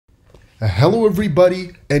Hello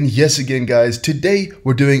everybody, and yes again guys, today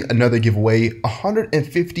we're doing another giveaway,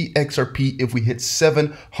 150 XRP if we hit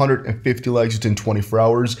 750 likes within 24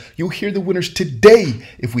 hours. You'll hear the winners today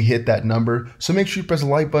if we hit that number, so make sure you press the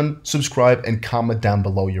like button, subscribe, and comment down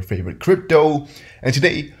below your favorite crypto. And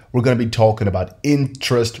today we're going to be talking about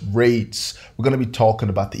interest rates, we're going to be talking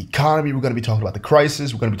about the economy, we're going to be talking about the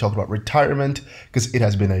crisis, we're going to be talking about retirement, because it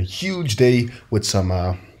has been a huge day with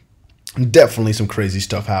some definitely some crazy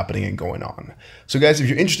stuff happening and going on. So guys, if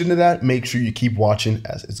you're interested in that, make sure you keep watching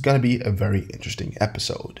as it's going to be a very interesting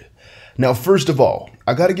episode. Now, first of all,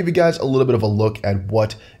 I got to give you guys a little bit of a look at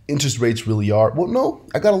what interest rates really are. Well, no,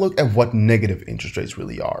 I got to look at what negative interest rates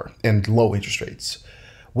really are and low interest rates.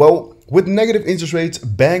 Well, with negative interest rates,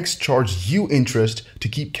 banks charge you interest to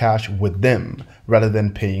keep cash with them rather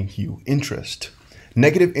than paying you interest.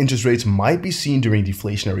 Negative interest rates might be seen during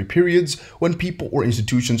deflationary periods when people or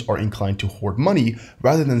institutions are inclined to hoard money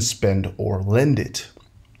rather than spend or lend it.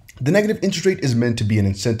 The negative interest rate is meant to be an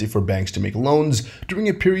incentive for banks to make loans during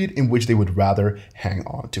a period in which they would rather hang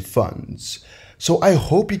on to funds. So I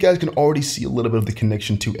hope you guys can already see a little bit of the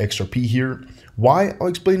connection to XRP here. Why? I'll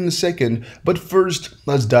explain in a second, but first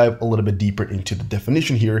let's dive a little bit deeper into the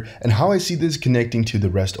definition here and how I see this connecting to the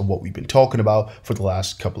rest of what we've been talking about for the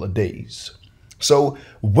last couple of days. So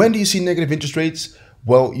when do you see negative interest rates?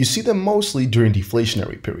 Well, you see them mostly during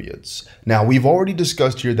deflationary periods. Now, we've already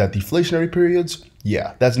discussed here that deflationary periods,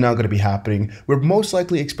 yeah, that's not going to be happening. We're most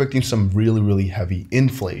likely expecting some really heavy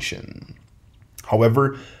inflation.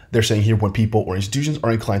 However, they're saying here when people or institutions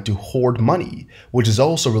are inclined to hoard money, which is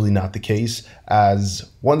also really not the case, as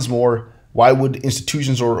once more, why would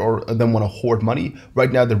institutions or them want to hoard money?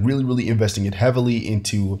 Right now, they're really investing it heavily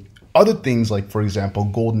into other things like, for example,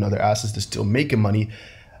 gold and other assets to still making money.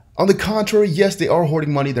 On the contrary, yes, they are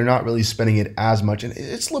hoarding money. They're not really spending it as much. And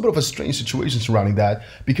it's a little bit of a strange situation surrounding that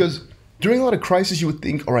because during a lot of crises, you would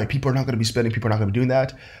think, all right, people are not going to be spending, people are not going to be doing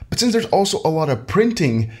that. But since there's also a lot of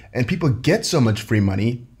printing and people get so much free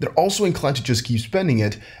money, they're also inclined to just keep spending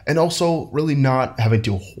it and also really not having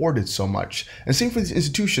to hoard it so much. And same for these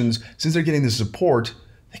institutions, since they're getting the support,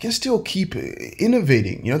 they can still keep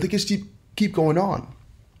innovating. You know, they can still keep going on.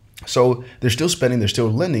 So they're still spending, they're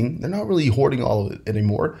still lending, they're not really hoarding all of it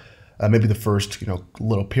anymore, maybe the first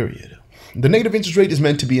little period. The negative interest rate is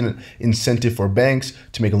meant to be an incentive for banks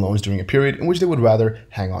to make loans during a period in which they would rather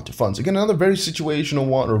hang on to funds. Again, another very situational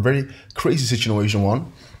one, or very crazy situational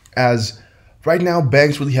one, as right now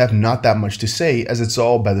banks really have not that much to say as it's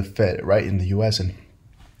all by the Fed, right, in the US, and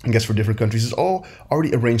I guess for different countries, it's all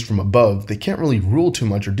already arranged from above. They can't really rule too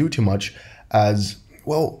much or do too much as,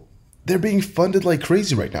 well, they're being funded like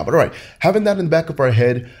crazy right now. But all right, having that in the back of our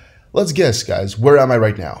head, let's guess, guys, where am I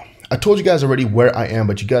right now? I told you guys already where I am,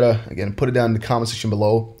 but you gotta, again, put it down in the comment section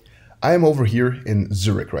below. I am over here in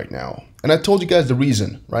Zurich right now. And I told you guys the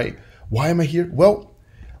reason, right? Why am I here? Well,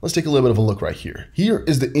 let's take a little bit of a look right here. Here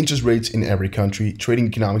is the interest rates in every country,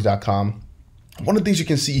 tradingeconomics.com. One of the things you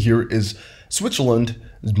can see here is Switzerland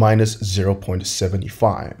is minus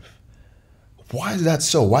 0.75. Why is that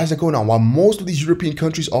so? Why is that going on? While most of these European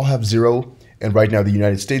countries all have zero, and right now the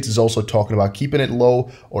United States is also talking about keeping it low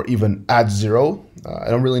or even at zero. I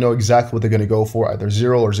don't really know exactly what they're going to go for, either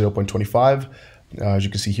 0 or 0.25. As you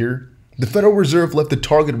can see here, the Federal Reserve left the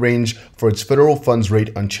target range for its federal funds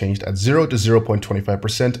rate unchanged at 0 to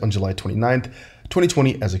 0.25% on July 29th,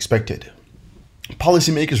 2020 as expected.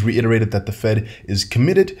 Policymakers reiterated that the Fed is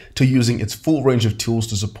committed to using its full range of tools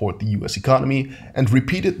to support the U.S. economy and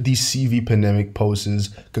repeated the CV pandemic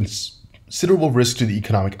poses considerable risk to the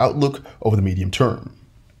economic outlook over the medium term.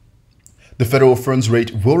 The federal funds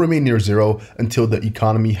rate will remain near zero until the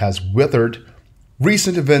economy has weathered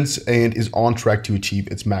recent events and is on track to achieve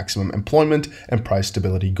its maximum employment and price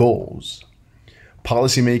stability goals.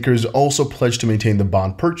 Policymakers also pledged to maintain the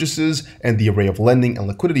bond purchases and the array of lending and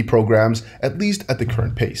liquidity programs, at least at the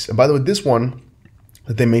current pace. And by the way, this one,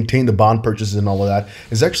 that they maintain the bond purchases and all of that,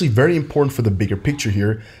 is actually very important for the bigger picture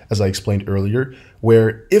here, as I explained earlier,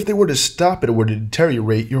 where if they were to stop it or were to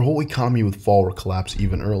deteriorate, your whole economy would fall or collapse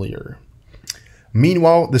even earlier.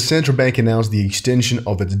 Meanwhile, the central bank announced the extension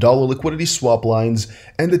of its dollar liquidity swap lines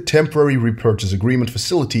and the temporary repurchase agreement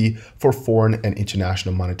facility for foreign and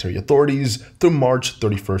international monetary authorities through March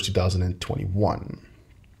 31st, 2021.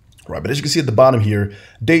 Right, but as you can see at the bottom here,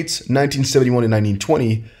 dates 1971 and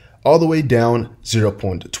 1920, all the way down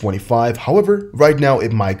 0.25. However, right now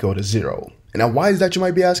it might go to zero. And now why is that, you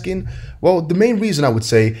might be asking? Well, the main reason I would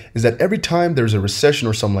say is that every time there's a recession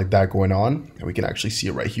or something like that going on, and we can actually see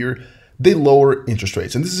it right here, they lower interest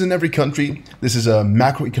rates. And this is in every country. This is a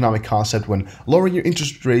macroeconomic concept. When lowering your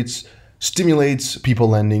interest rates stimulates people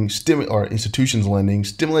lending, or institutions lending,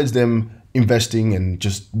 stimulates them investing and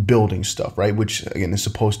just building stuff, right? Which again is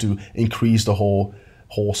supposed to increase the whole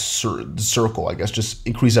circle, I guess, just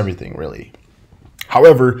increase everything really.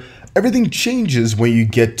 However, everything changes when you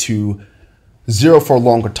get to zero for a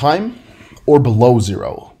longer time or below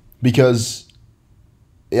zero, because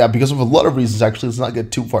of a lot of reasons. Actually, let's not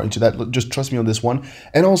get too far into that. Just trust me on this one.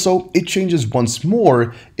 And also, it changes once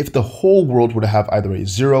more if the whole world were to have either a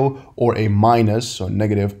zero or a minus, so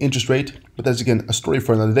negative interest rate. But that's again a story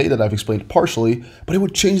for another day that I've explained partially. But it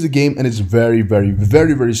would change the game, and it's very, very,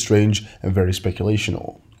 very, very strange and very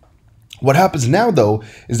speculational. What happens now, though,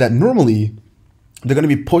 is that normally they're going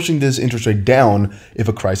to be pushing this interest rate down if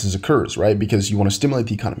a crisis occurs, right? Because you want to stimulate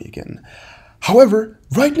the economy again. However,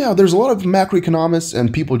 right now, there's a lot of macroeconomists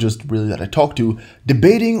and people just really that I talk to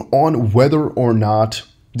debating on whether or not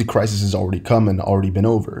the crisis has already come and already been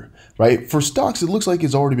over, right? For stocks, it looks like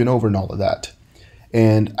it's already been over and all of that.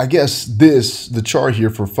 And I guess the chart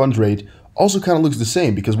here for funds rate also kind of looks the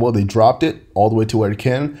same because, well, they dropped it all the way to where it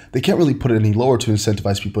can. They can't really put it any lower to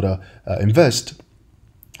incentivize people to invest.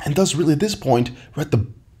 And thus, really, at this point, we're at the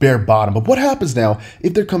bare bottom. But what happens now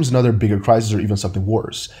if there comes another bigger crisis or even something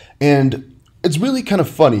worse? And it's really kind of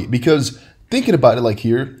funny because thinking about it like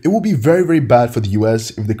here, it will be very, very bad for the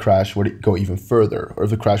US if the crash were to go even further, or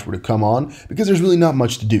if the crash were to come on, because there's really not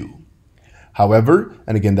much to do. However,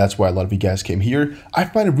 and again, that's why a lot of you guys came here, I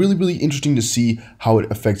find it really, really interesting to see how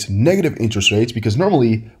it affects negative interest rates, because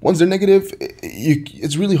normally, once they're negative,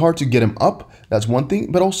 it's really hard to get them up. That's one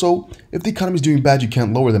thing. But also, if the economy is doing bad, you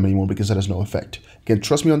can't lower them anymore because that has no effect. Again,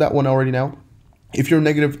 trust me on that one already now. If you're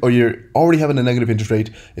negative or you're already having a negative interest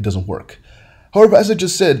rate, it doesn't work. However, as I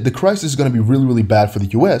just said, the crisis is going to be really, really bad for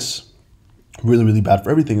the US, really, really bad for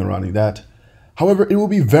everything surrounding that. However, it will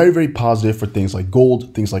be very, very positive for things like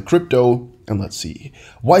gold, things like crypto, and let's see.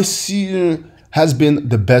 Why has been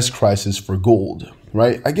the best crisis for gold,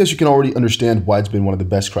 right? I guess you can already understand why it's been one of the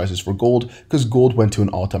best crises for gold, because gold went to an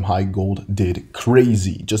all-time high. Gold did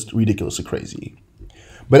crazy, just ridiculously crazy.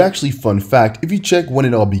 But actually, fun fact, if you check when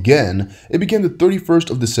it all began, it began the 31st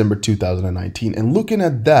of December 2019. And looking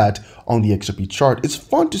at that on the XRP chart, it's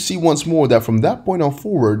fun to see once more that from that point on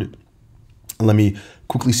forward, let me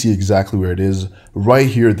quickly see exactly where it is. Right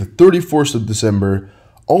here, the 31st of December,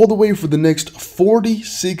 all the way for the next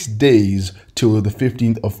 46 days till the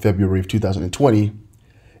 15th of February of 2020,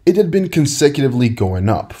 it had been consecutively going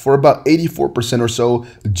up for about 84% or so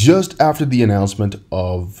just after the announcement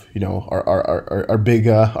of, you know, our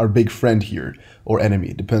big friend here, or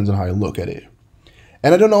enemy, depends on how you look at it.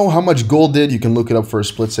 And I don't know how much gold did. You can look it up for a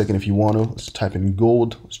split second if you want to. Let's type in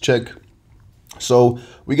gold. Let's check. So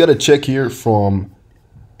we got a check here from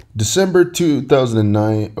December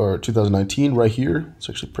 2009 or 2019 right here. Let's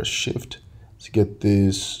actually press shift to get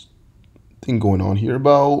this thing going on here.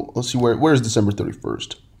 About, let's see, where's December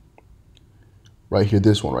 31st? Right here,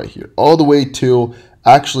 this one right here, all the way till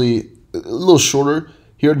actually a little shorter.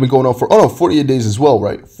 Here it had been going on for 48 days as well,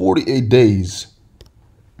 right? 48 days,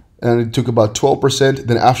 and it took about 12%.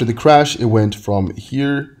 Then after the crash, it went from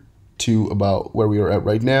here to about where we are at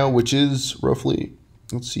right now, which is roughly,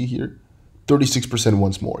 let's see here, 36%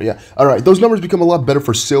 once more. Yeah, all right, those numbers become a lot better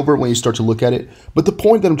for silver when you start to look at it. But the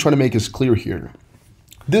point that I'm trying to make is clear here.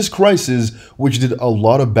 This crisis, which did a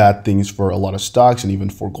lot of bad things for a lot of stocks and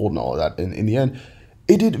even for gold and all of that, in the end,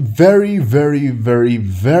 it did very, very, very,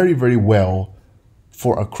 very, very well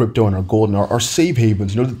for our crypto and our gold and our safe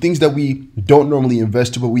havens. You know, the things that we don't normally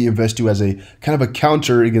invest to, but we invest to as a kind of a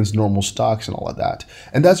counter against normal stocks and all of that.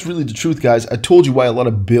 And that's really the truth, guys. I told you why a lot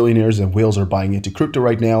of billionaires and whales are buying into crypto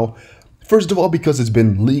right now. First of all, because it's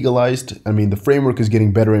been legalized. I mean, the framework is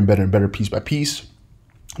getting better and better and better piece by piece.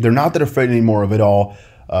 They're not that afraid anymore of it all.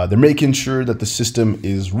 They're making sure that the system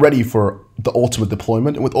is ready for the ultimate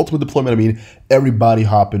deployment. And with ultimate deployment, I mean everybody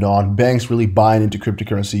hopping on, banks really buying into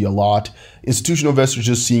cryptocurrency a lot, institutional investors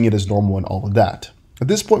just seeing it as normal and all of that. At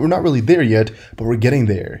this point, we're not really there yet, but we're getting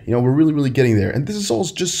there. You know, we're really, really getting there. And this is all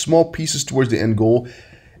just small pieces towards the end goal.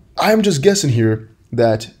 I'm just guessing here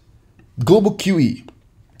that global QE,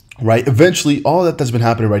 right, eventually all that's been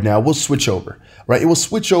happening right now will switch over, right? It will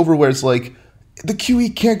switch over where it's like, the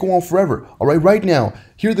QE can't go on forever. All right, right now,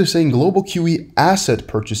 here they're saying global QE asset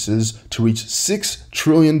purchases to reach $6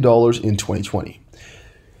 trillion in 2020.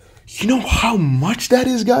 You know how much that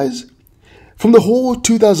is, guys? From the whole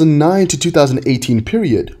 2009 to 2018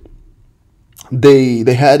 period, they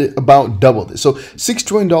had about double this. So $6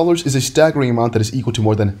 trillion is a staggering amount that is equal to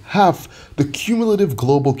more than half the cumulative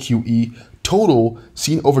global QE total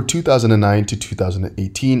seen over 2009 to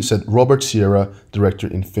 2018, said Robert Sierra, director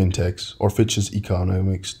in Fintech's or Fitch's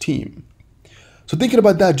economics team. So thinking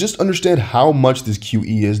about that, just understand how much this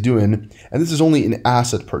QE is doing. And this is only in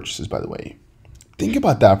asset purchases, by the way. Think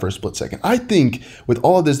about that for a split second. I think with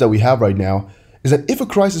all of this that we have right now is that if a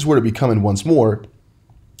crisis were to be coming once more,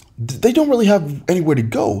 they don't really have anywhere to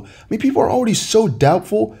go. I mean, people are already so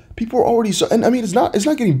doubtful. People are already so, and I mean, it's not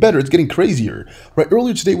getting better. It's getting crazier, right?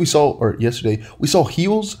 Earlier today yesterday we saw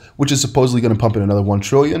Heels, which is supposedly going to pump in another 1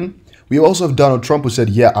 trillion. We also have Donald Trump, who said,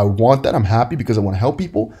 yeah, I want that. I'm happy because I want to help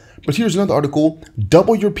people. But here's another article: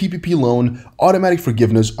 double your PPP loan, automatic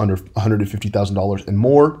forgiveness under $150,000 and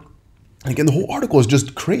more. And again, the whole article is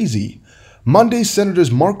just crazy. Monday,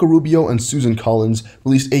 Senators Marco Rubio and Susan Collins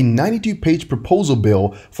released a 92-page proposal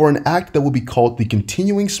bill for an act that will be called the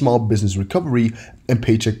Continuing Small Business Recovery and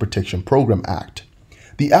Paycheck Protection Program Act.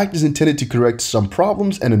 The act is intended to correct some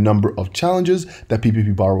problems and a number of challenges that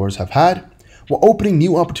PPP borrowers have had, while opening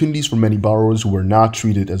new opportunities for many borrowers who were not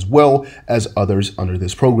treated as well as others under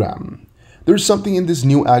this program. There's something in this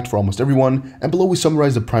new act for almost everyone, and below we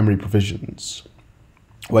summarize the primary provisions.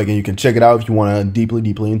 Well, again, you can check it out if you want to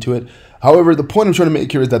deeply into it. However, the point I'm trying to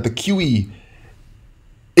make here is that the QE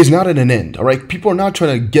is not at an end, all right? People are not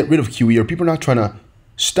trying to get rid of QE, or people are not trying to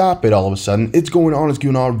stop it all of a sudden. It's going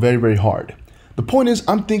on very, very hard. The point is,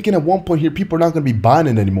 I'm thinking at one point here, people are not going to be buying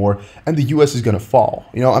it anymore, and the U.S. is going to fall.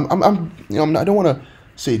 You know, I don't want to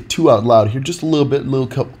say it too out loud here, just a little bit,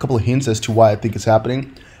 couple of hints as to why I think it's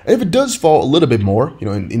happening. And if it does fall a little bit more, you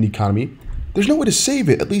know, in the economy, there's no way to save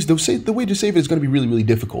it. At least the way to save it is going to be really, really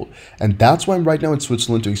difficult. And that's why I'm right now in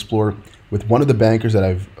Switzerland to explore with one of the bankers that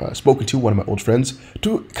I've spoken to, one of my old friends,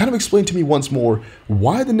 to kind of explain to me once more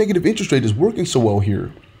why the negative interest rate is working so well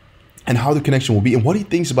here and how the connection will be and what he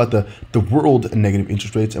thinks about the world and negative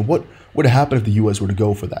interest rates and what would happen if the US were to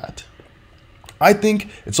go for that. I think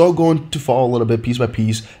it's all going to fall a little bit piece by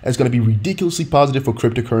piece, and it's going to be ridiculously positive for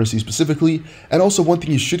cryptocurrency specifically. And also one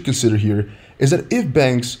thing you should consider here is that if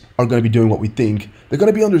banks are going to be doing what we think, they're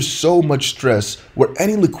going to be under so much stress where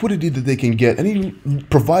any liquidity that they can get, any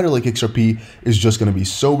provider like XRP is just going to be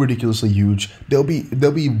so ridiculously huge. They'll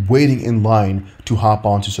be waiting in line to hop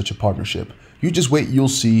onto such a partnership. You just wait, you'll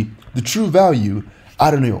see the true value. I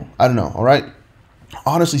don't know, all right?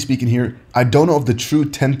 Honestly speaking here, I don't know if the true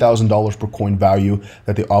 $10,000 per coin value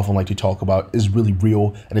that they often like to talk about is really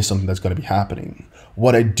real and is something that's going to be happening.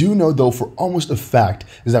 What I do know though for almost a fact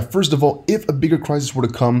is that first of all, if a bigger crisis were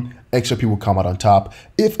to come, XRP would come out on top.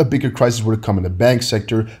 If a bigger crisis were to come in the bank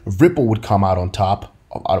sector, Ripple would come out on top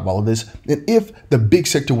out of all of this. And if the big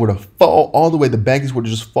sector were to fall all the way, the banks were to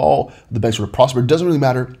just fall, the banks were to prosper, it doesn't really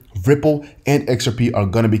matter. Ripple and XRP are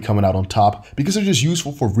going to be coming out on top because they're just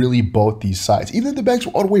useful for really both these sides. Even if the banks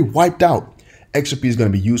were all the way wiped out, XRP is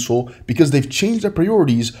going to be useful because they've changed their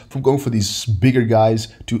priorities from going for these bigger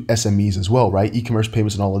guys to SMEs as well, right? E-commerce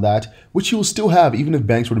payments and all of that, which you will still have even if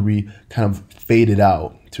banks were to be kind of faded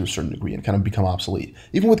out to a certain degree and kind of become obsolete.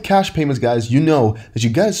 Even with cash payments, guys, you know that you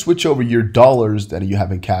guys switch over your dollars that you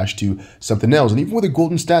have in cash to something else. And even with a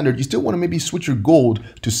golden standard, you still want to maybe switch your gold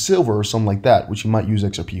to silver or something like that, which you might use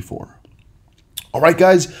XRP for. Alright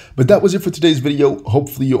guys, but that was it for today's video.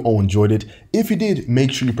 Hopefully you all enjoyed it. If you did,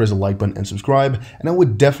 make sure you press the like button and subscribe, and I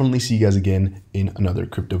would definitely see you guys again in another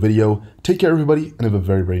crypto video. Take care everybody, and have a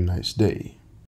very, very nice day.